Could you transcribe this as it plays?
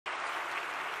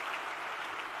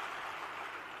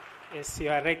Yes,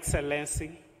 Your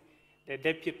Excellency,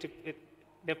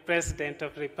 the President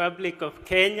of the Republic of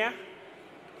Kenya,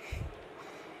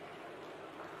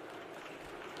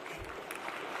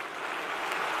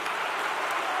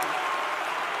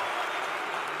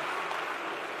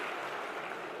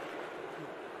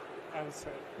 I'm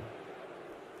sorry.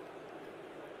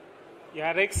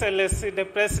 Your Excellency, the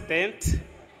President,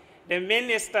 the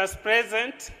ministers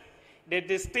present, the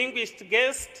distinguished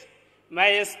guests, my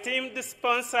esteemed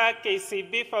sponsor,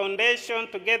 KCB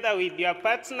Foundation, together with your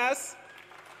partners,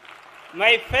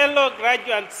 my fellow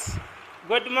graduates,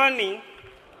 good morning.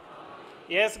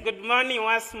 Yes, good morning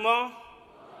once more.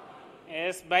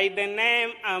 Yes, by the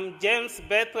name, I'm James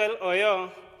Bethwell Oyo,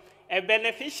 a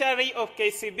beneficiary of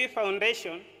KCB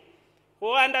Foundation,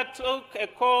 who undertook a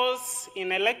course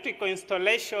in electrical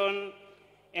installation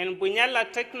in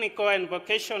Bunyala Technical and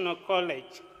Vocational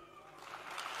College.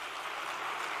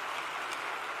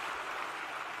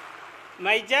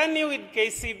 My journey with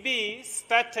KCB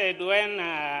started when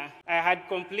I had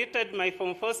completed my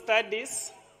Form 4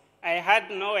 studies. I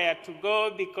had nowhere to go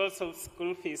because of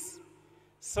school fees.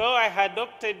 So I had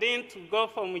opted in to go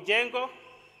for Mujengo,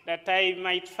 that I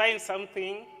might find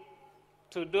something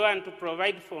to do and to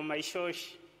provide for my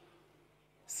shosh.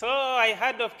 So I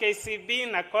heard of KCB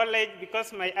in a college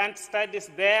because my aunt studies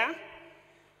there,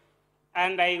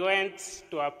 and I went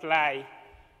to apply.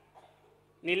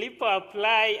 Nilipo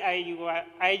apply,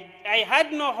 I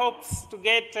had no hopes to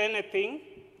get anything,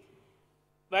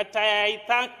 but I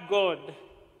thank God.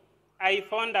 I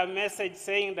found a message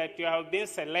saying that you have been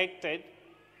selected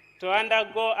to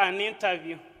undergo an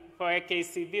interview for a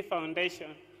KCB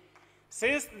Foundation.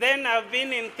 Since then, I've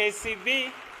been in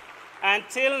KCB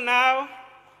until now.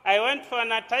 I went for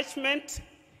an attachment.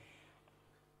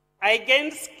 I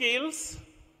gained skills.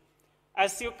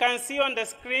 As you can see on the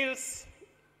screens,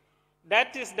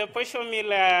 that is the portion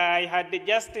mill I had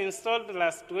just installed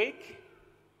last week.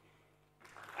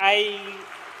 I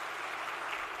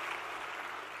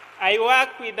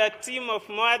work with a team of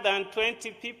more than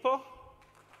 20 people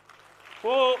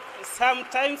who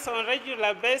sometimes on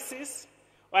regular basis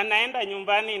wanaenda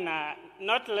nyumbani na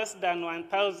not less than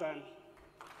 1,000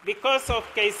 because of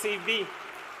KCB.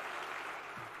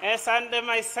 As and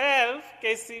myself,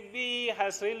 KCB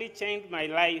has really changed my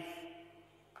life.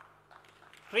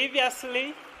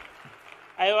 Previously,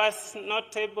 I was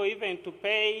not able even to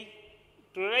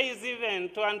raise even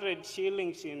 200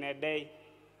 shillings in a day.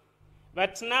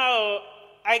 But now,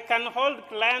 I can hold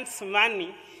clients'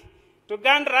 money to go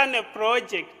and run a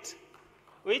project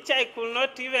which I could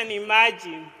not even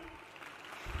imagine.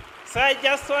 So I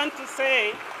just want to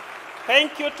say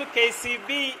thank you to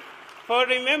KCB for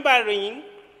remembering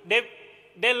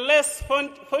the less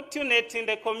fortunate in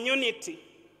the community.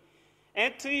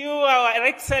 And to you, Our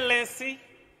Excellency,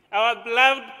 our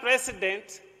beloved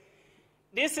President,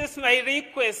 this is my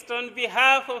request on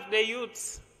behalf of the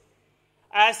youths.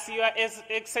 As you are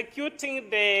executing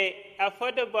the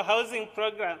affordable housing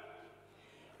program,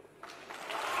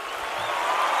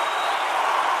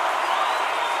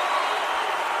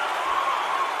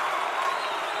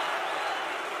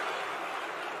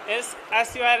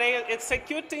 as you are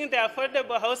executing the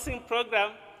affordable housing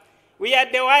program, we are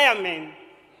the wiremen.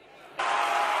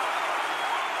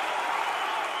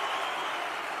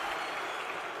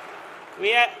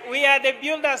 We are the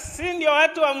builders. Si ndio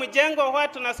watu wa mjengo huwa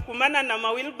tunasukumana na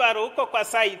mawilbaro huko kwa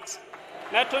site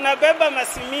na tunabeba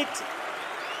masimiti.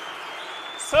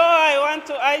 So I want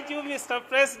to urge you, Mr.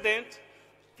 President,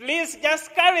 please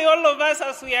just carry all of us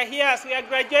as we are here, as we are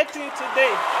graduating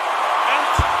today.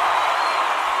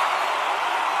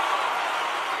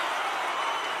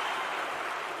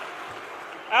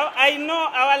 I know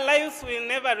our lives will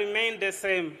never remain the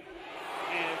same.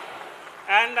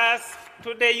 And as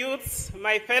to the youths,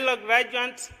 my fellow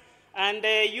graduates, and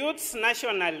the youths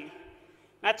nationally,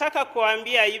 nataka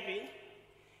kuambia hivi,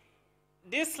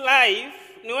 this life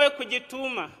niwe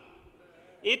kujituma.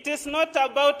 It is not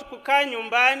about kukaa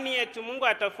nyumbani eti Mungu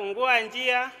atafungua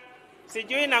njia,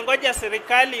 sijui na ngoja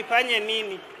serikali ifanye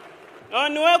nini. No,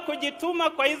 niwe kujituma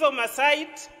kwa hizo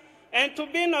masite, and to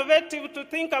be innovative, to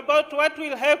think about what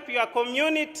will help your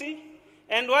community,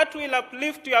 and what will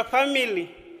uplift your family,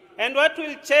 and what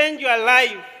will change your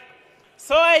life.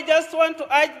 So I just want to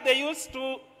urge the youth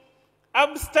to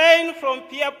abstain from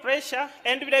peer pressure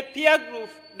and the peer group,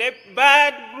 the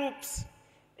bad groups.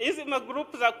 Hizi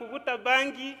magroup za kuvuta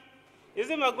bangi,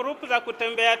 hizi magroup za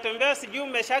kutembea tembea sijui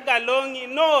umeshaga longi.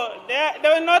 No, they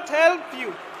will not help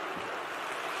you.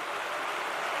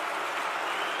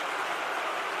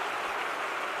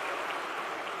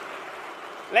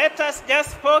 Let us just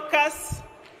focus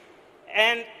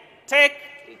and take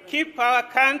keep our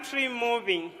country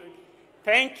moving.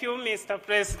 Thank you, Mr.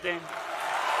 President.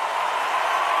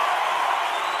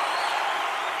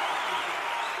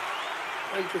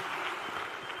 Thank you.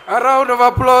 A round of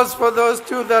applause for those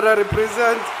two that are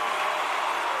represented.